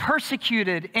being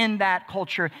persecuted in that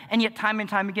culture, and yet time and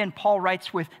time again, Paul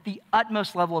writes with the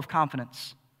utmost level of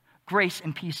confidence. Grace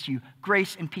and peace to you,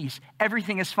 grace and peace.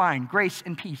 Everything is fine, grace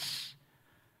and peace.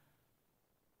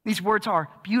 These words are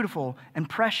beautiful and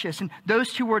precious, and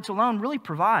those two words alone really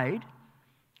provide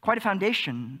quite a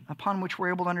foundation upon which we're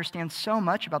able to understand so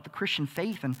much about the Christian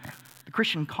faith and the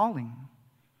Christian calling.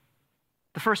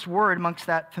 The first word amongst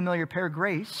that familiar pair,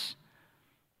 grace,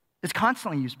 is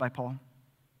constantly used by Paul.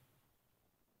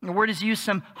 The word is used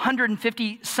some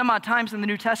 150 some odd times in the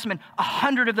New Testament,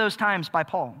 100 of those times by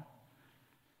Paul.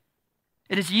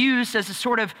 It is used as a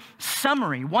sort of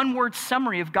summary, one-word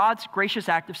summary of God's gracious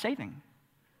act of saving.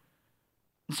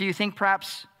 And so you think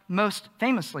perhaps most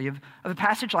famously of a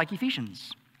passage like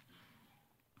Ephesians.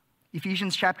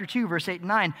 Ephesians chapter 2, verse 8 and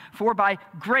 9. For by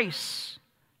grace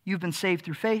you've been saved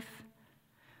through faith,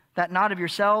 that not of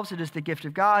yourselves, it is the gift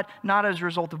of God, not as a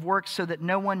result of works, so that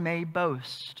no one may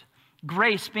boast.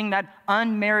 Grace being that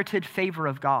unmerited favor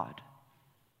of God,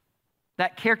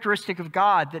 that characteristic of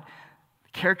God that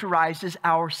characterizes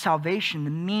our salvation,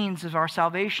 the means of our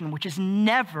salvation, which is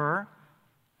never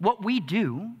what we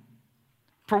do,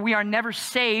 for we are never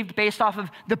saved based off of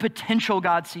the potential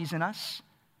God sees in us.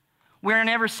 We are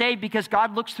never saved because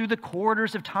God looks through the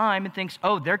corridors of time and thinks,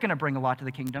 oh, they're going to bring a lot to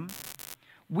the kingdom.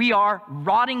 We are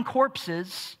rotting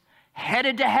corpses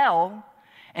headed to hell,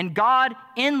 and God,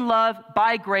 in love,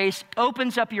 by grace,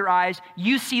 opens up your eyes.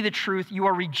 You see the truth. You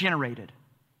are regenerated.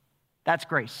 That's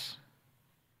grace.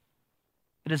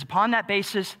 It is upon that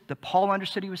basis that Paul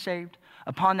understood he was saved.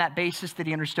 Upon that basis that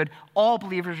he understood all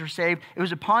believers are saved. It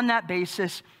was upon that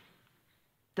basis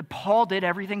that Paul did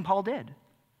everything Paul did.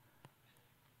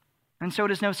 And so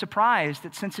it is no surprise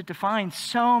that since it defines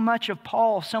so much of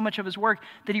Paul, so much of his work,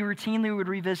 that he routinely would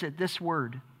revisit this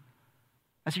word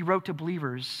as he wrote to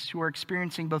believers who are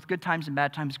experiencing both good times and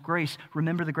bad times. Grace,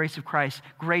 remember the grace of Christ.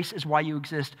 Grace is why you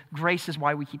exist. Grace is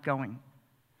why we keep going.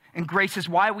 And grace is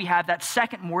why we have that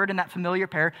second word in that familiar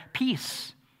pair,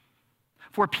 peace.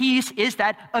 For peace is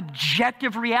that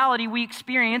objective reality we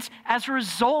experience as a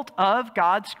result of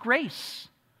God's grace.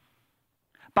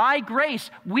 By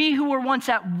grace, we who were once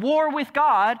at war with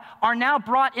God are now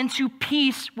brought into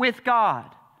peace with God.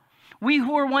 We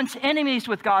who were once enemies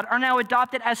with God are now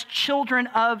adopted as children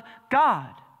of God.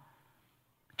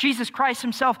 Jesus Christ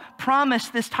himself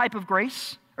promised this type of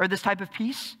grace, or this type of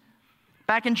peace,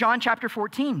 back in John chapter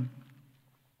 14.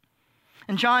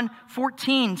 In John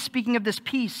 14, speaking of this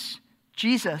peace,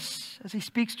 Jesus, as he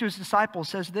speaks to his disciples,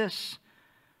 says this.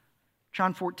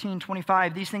 John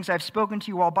 14:25, these things I've spoken to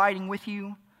you while abiding with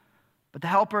you, but the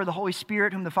Helper, the Holy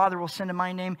Spirit, whom the Father will send in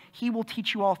my name, he will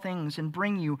teach you all things and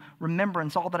bring you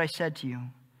remembrance all that I said to you.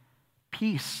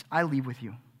 Peace I leave with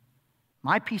you.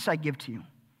 My peace I give to you.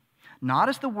 Not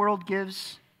as the world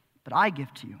gives, but I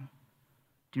give to you.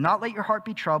 Do not let your heart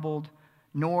be troubled,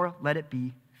 nor let it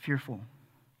be fearful.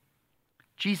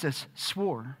 Jesus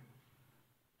swore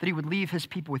that he would leave his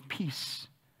people with peace,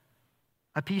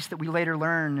 a peace that we later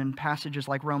learn in passages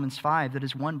like Romans 5 that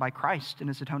is won by Christ in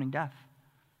his atoning death.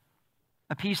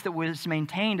 A peace that was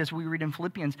maintained, as we read in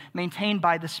Philippians, maintained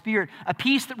by the Spirit. A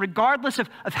peace that regardless of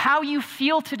how you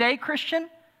feel today, Christian,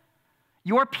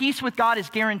 your peace with God is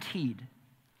guaranteed.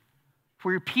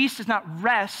 For your peace does not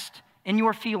rest in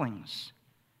your feelings.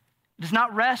 It does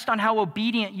not rest on how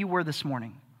obedient you were this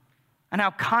morning and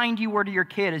how kind you were to your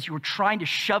kid as you were trying to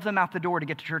shove them out the door to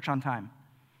get to church on time.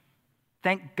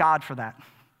 Thank God for that.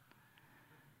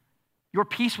 Your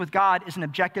peace with God is an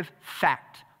objective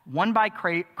fact, won by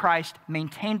Christ,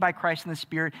 maintained by Christ in the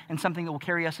Spirit, and something that will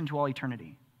carry us into all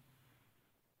eternity.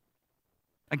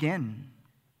 Again,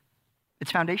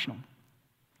 it's foundational.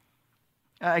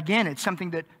 Again, it's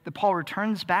something that Paul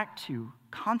returns back to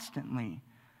constantly.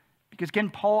 Because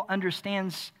again, Paul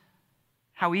understands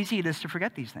how easy it is to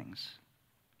forget these things.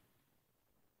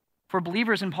 For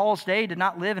believers in Paul's day did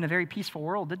not live in a very peaceful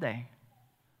world, did they?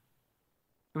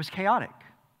 It was chaotic.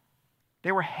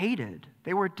 They were hated.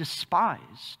 They were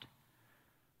despised.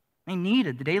 They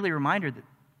needed the daily reminder that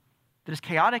as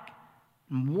chaotic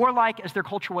and warlike as their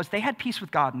culture was, they had peace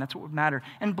with God, and that's what would matter.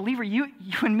 And believer, you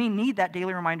and me need that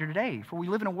daily reminder today, for we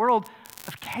live in a world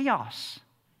of chaos.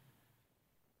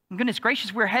 And goodness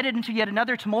gracious, we're headed into yet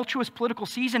another tumultuous political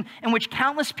season in which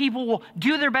countless people will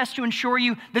do their best to ensure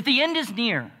you that the end is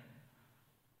near.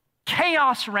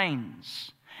 Chaos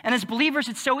reigns. And as believers,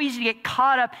 it's so easy to get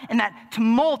caught up in that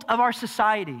tumult of our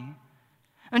society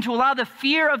and to allow the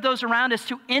fear of those around us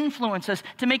to influence us,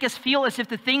 to make us feel as if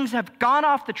the things have gone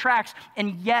off the tracks,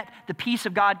 and yet the peace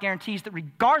of God guarantees that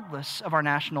regardless of our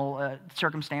national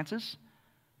circumstances,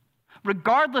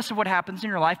 regardless of what happens in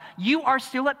your life, you are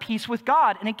still at peace with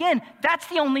God. And again, that's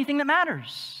the only thing that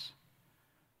matters.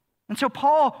 And so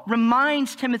Paul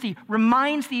reminds Timothy,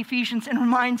 reminds the Ephesians, and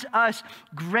reminds us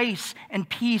grace and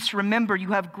peace. Remember, you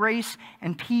have grace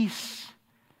and peace.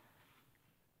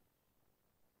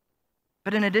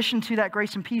 But in addition to that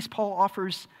grace and peace, Paul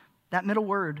offers that middle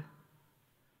word,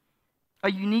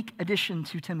 a unique addition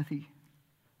to Timothy.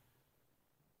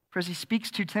 For as he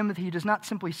speaks to Timothy, he does not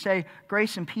simply say,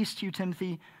 grace and peace to you,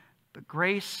 Timothy, but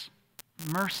grace,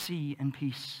 mercy and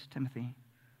peace, Timothy.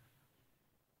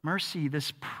 Mercy,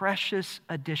 this precious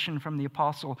addition from the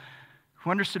apostle who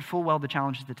understood full well the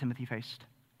challenges that Timothy faced.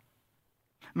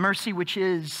 Mercy, which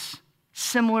is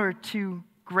similar to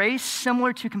grace,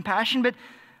 similar to compassion, but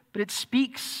it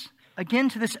speaks again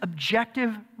to this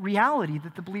objective reality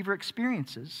that the believer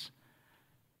experiences.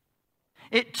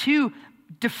 It too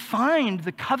defined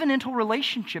the covenantal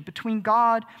relationship between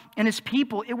God and his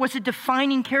people. It was a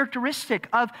defining characteristic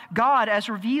of God as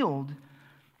revealed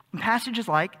in passages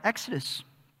like Exodus.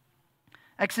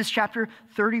 Exodus chapter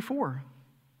 34.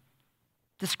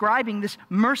 Describing this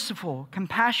merciful,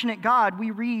 compassionate God, we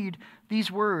read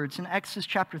these words in Exodus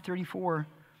chapter 34,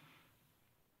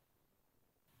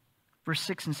 verse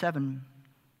 6 and 7.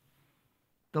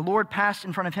 The Lord passed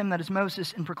in front of him, that is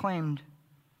Moses, and proclaimed,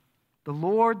 the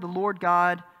Lord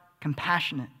God,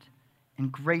 compassionate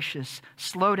and gracious,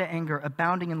 slow to anger,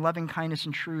 abounding in loving kindness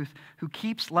and truth, who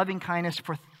keeps loving kindness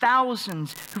for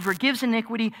thousands, who forgives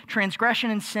iniquity, transgression,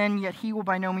 and sin, yet he will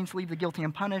by no means leave the guilty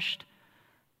unpunished,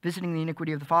 visiting the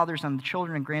iniquity of the fathers on the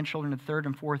children and grandchildren of the third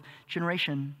and fourth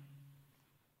generation.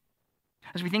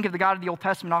 As we think of the God of the Old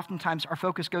Testament, oftentimes our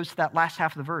focus goes to that last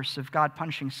half of the verse of God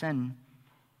punishing sin.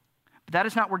 But that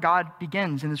is not where God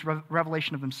begins in his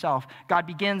revelation of himself. God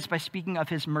begins by speaking of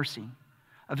his mercy,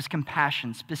 of his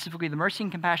compassion, specifically the mercy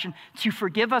and compassion to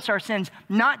forgive us our sins,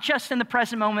 not just in the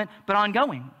present moment, but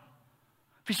ongoing.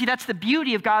 You see, that's the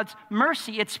beauty of God's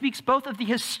mercy. It speaks both of the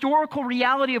historical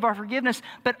reality of our forgiveness,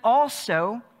 but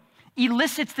also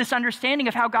elicits this understanding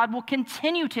of how God will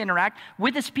continue to interact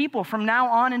with his people from now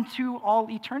on into all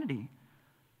eternity.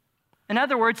 In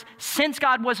other words, since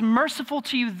God was merciful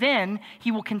to you then,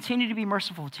 he will continue to be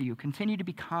merciful to you, continue to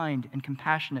be kind and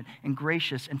compassionate and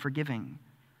gracious and forgiving,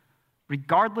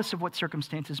 regardless of what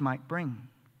circumstances might bring.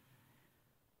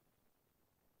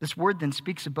 This word then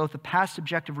speaks of both the past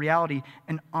objective reality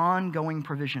and ongoing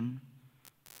provision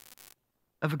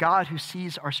of a God who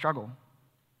sees our struggle,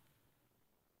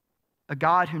 a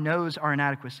God who knows our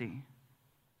inadequacy,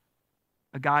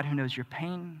 a God who knows your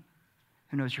pain,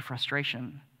 who knows your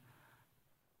frustration,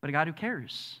 but a God who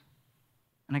cares,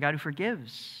 and a God who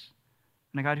forgives,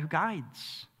 and a God who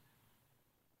guides,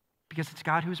 because it's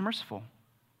God who is merciful.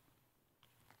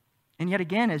 And yet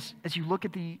again, as you look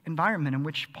at the environment in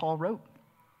which Paul wrote,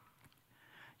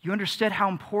 you understood how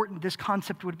important this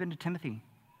concept would have been to Timothy.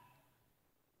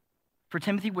 For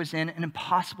Timothy was in an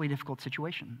impossibly difficult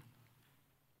situation,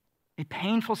 a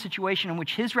painful situation in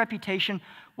which his reputation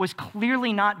was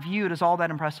clearly not viewed as all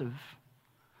that impressive,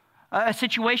 a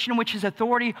situation in which his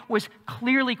authority was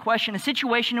clearly questioned, a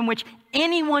situation in which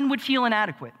anyone would feel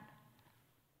inadequate.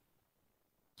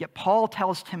 Yet Paul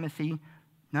tells Timothy,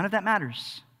 none of that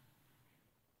matters,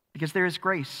 because there is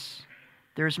grace,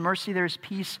 there is mercy, there is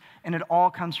peace, and it all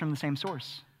comes from the same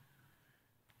source,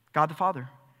 God the Father,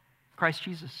 Christ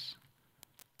Jesus.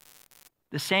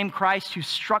 The same Christ who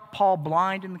struck Paul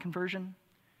blind in the conversion,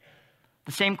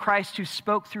 the same Christ who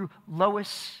spoke through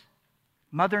Lois,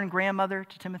 mother and grandmother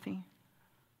to Timothy,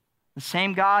 the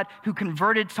same God who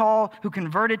converted Saul, who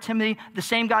converted Timothy, the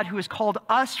same God who has called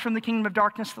us from the kingdom of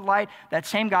darkness to the light, that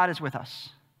same God is with us.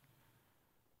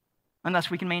 And thus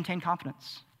we can maintain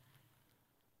confidence.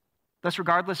 Thus,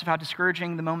 regardless of how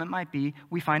discouraging the moment might be,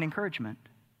 we find encouragement.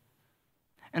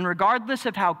 And regardless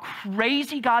of how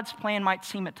crazy God's plan might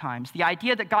seem at times, the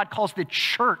idea that God calls the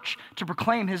church to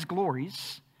proclaim his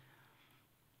glories,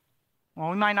 while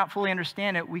we might not fully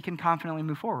understand it, we can confidently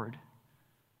move forward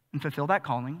and fulfill that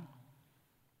calling,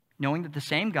 knowing that the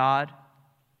same God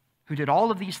who did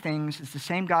all of these things is the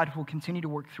same God who will continue to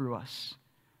work through us,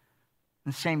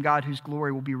 and the same God whose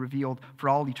glory will be revealed for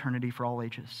all eternity, for all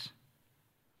ages.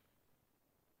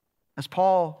 As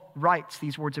Paul writes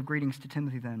these words of greetings to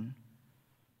Timothy then,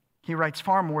 he writes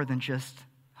far more than just,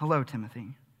 hello,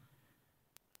 Timothy.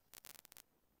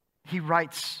 He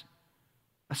writes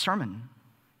a sermon,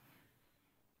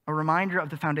 a reminder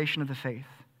of the foundation of the faith.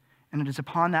 And it is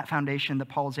upon that foundation that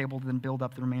Paul is able to then build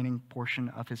up the remaining portion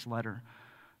of his letter,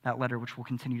 that letter which we'll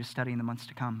continue to study in the months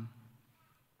to come.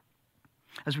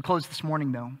 As we close this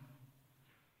morning, though,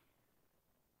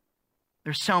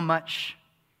 there's so much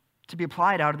to be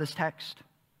applied out of this text.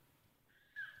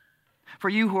 For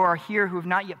you who are here who have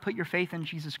not yet put your faith in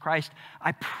Jesus Christ,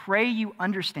 I pray you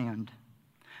understand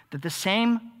that the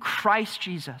same Christ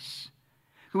Jesus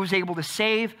who was able to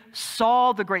save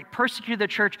Saul, the great persecutor of the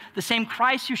church, the same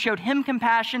Christ who showed him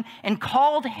compassion and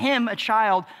called him a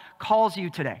child, calls you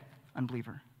today,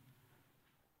 unbeliever.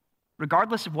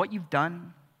 Regardless of what you've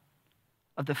done,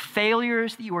 of the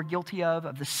failures that you are guilty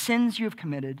of the sins you have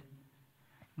committed,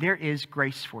 there is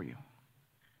grace for you.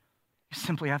 You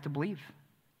simply have to believe.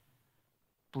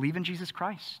 Believe in Jesus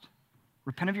Christ.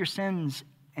 Repent of your sins,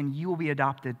 and you will be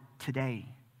adopted today.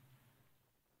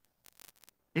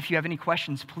 If you have any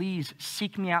questions, please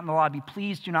seek me out in the lobby.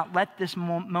 Please do not let this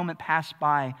moment pass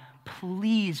by.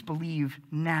 Please believe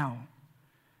now.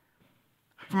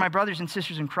 For my brothers and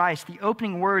sisters in Christ, the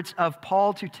opening words of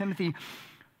Paul to Timothy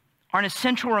are an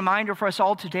essential reminder for us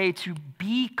all today to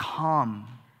be calm.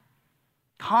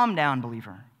 Calm down,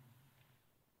 believer.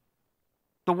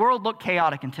 The world looked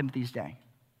chaotic in Timothy's day.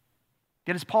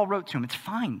 Yet as Paul wrote to him, it's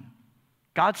fine.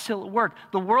 God's still at work.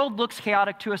 The world looks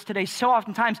chaotic to us today so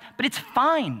oftentimes, but it's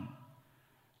fine.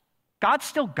 God's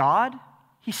still God.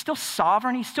 He's still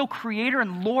sovereign. He's still creator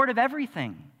and Lord of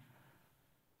everything.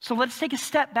 So let's take a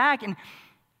step back and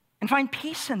find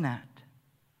peace in that.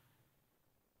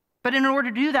 But in order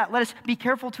to do that, let us be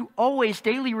careful to always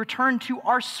daily return to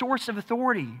our source of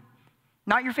authority.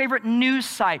 Not your favorite news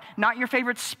site, not your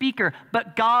favorite speaker,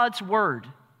 but God's word.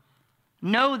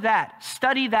 Know that,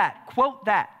 study that, quote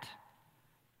that,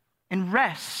 and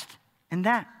rest in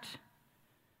that.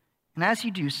 And as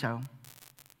you do so,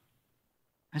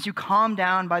 as you calm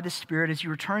down by the Spirit, as you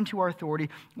return to our authority,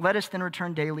 let us then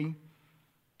return daily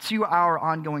to our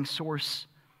ongoing source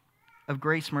of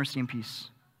grace, mercy, and peace.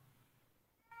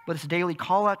 Let us daily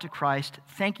call out to Christ,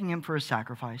 thanking him for his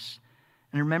sacrifice,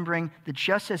 and remembering that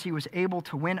just as he was able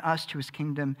to win us to his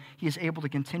kingdom, he is able to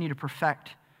continue to perfect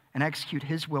and execute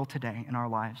his will today in our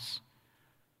lives.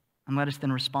 And let us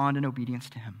then respond in obedience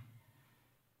to him.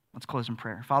 Let's close in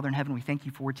prayer. Father in heaven, we thank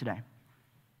you for today.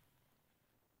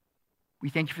 We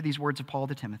thank you for these words of Paul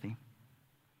to Timothy.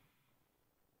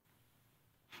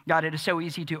 God, it is so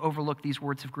easy to overlook these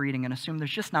words of greeting and assume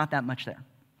there's just not that much there.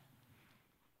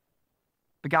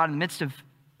 But God, in the midst of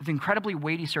the incredibly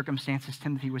weighty circumstances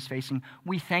Timothy was facing,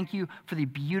 we thank you for the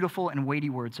beautiful and weighty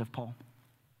words of Paul.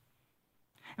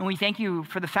 And we thank you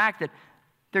for the fact that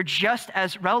they're just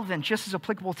as relevant, just as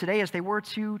applicable today as they were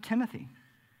to Timothy.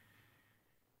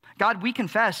 God, we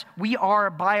confess we are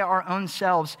by our own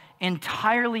selves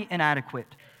entirely inadequate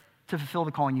to fulfill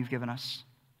the calling you've given us.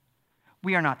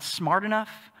 We are not smart enough.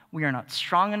 We are not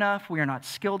strong enough. We are not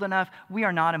skilled enough. We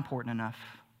are not important enough.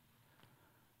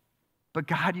 But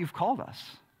God, you've called us.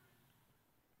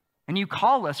 And you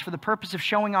call us for the purpose of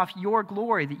showing off your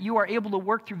glory, that you are able to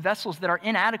work through vessels that are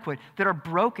inadequate, that are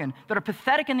broken, that are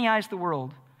pathetic in the eyes of the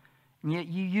world. And yet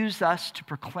you use us to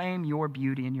proclaim your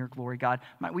beauty and your glory, God.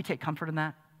 Might we take comfort in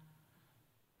that?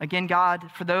 Again,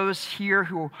 God, for those here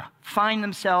who find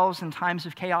themselves in times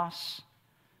of chaos,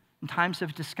 in times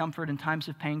of discomfort, in times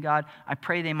of pain, God, I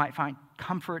pray they might find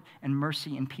comfort and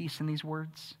mercy and peace in these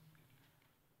words.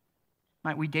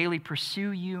 Might we daily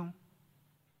pursue you,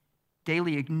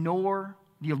 daily ignore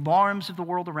the alarms of the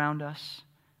world around us,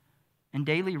 and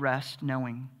daily rest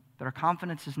knowing that our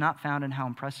confidence is not found in how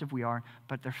impressive we are,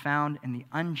 but they're found in the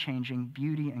unchanging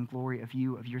beauty and glory of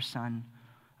you, of your Son,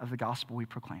 of the gospel we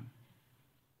proclaim.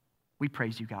 We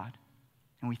praise you, God,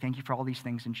 and we thank you for all these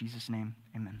things in Jesus' name.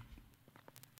 Amen.